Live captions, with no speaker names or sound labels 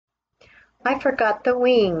I forgot the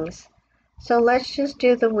wings. So let's just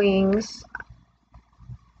do the wings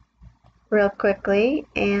real quickly.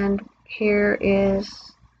 And here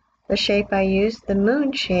is the shape I used, the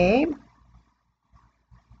moon shape.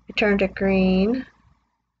 I turned it green.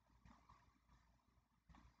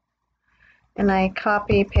 And I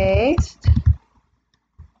copy paste.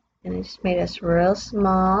 And I just made this real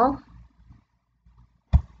small.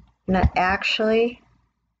 And I actually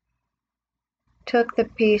took the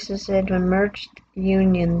pieces and merged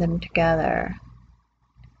union them together.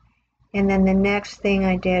 And then the next thing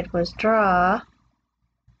I did was draw.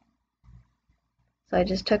 So I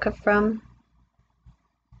just took it from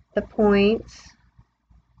the points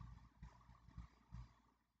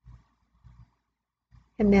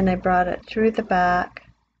and then I brought it through the back,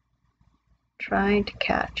 trying to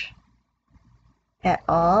catch it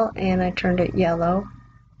all, and I turned it yellow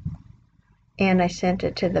and I sent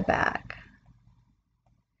it to the back.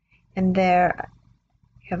 And there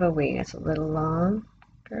you have a wing. It's a little longer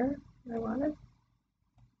than I wanted.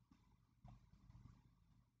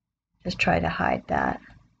 Just try to hide that.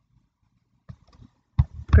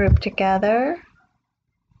 Group together,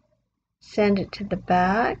 send it to the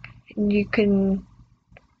back, and you can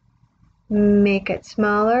make it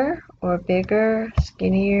smaller or bigger,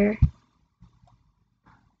 skinnier.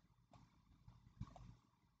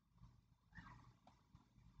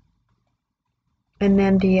 And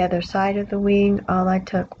then the other side of the wing, all I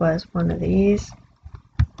took was one of these.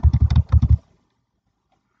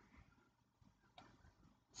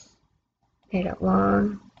 Made it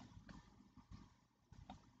long.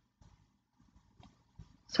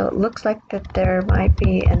 So it looks like that there might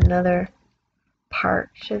be another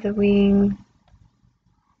part to the wing.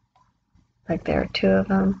 Like there are two of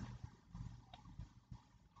them.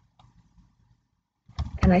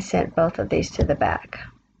 And I sent both of these to the back.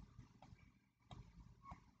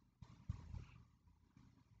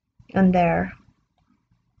 And there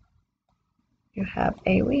you have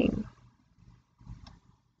a wing.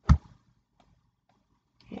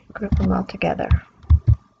 And group them all together.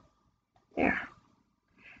 There.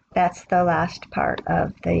 That's the last part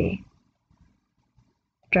of the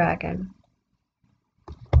dragon.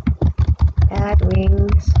 Add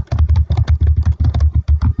wings.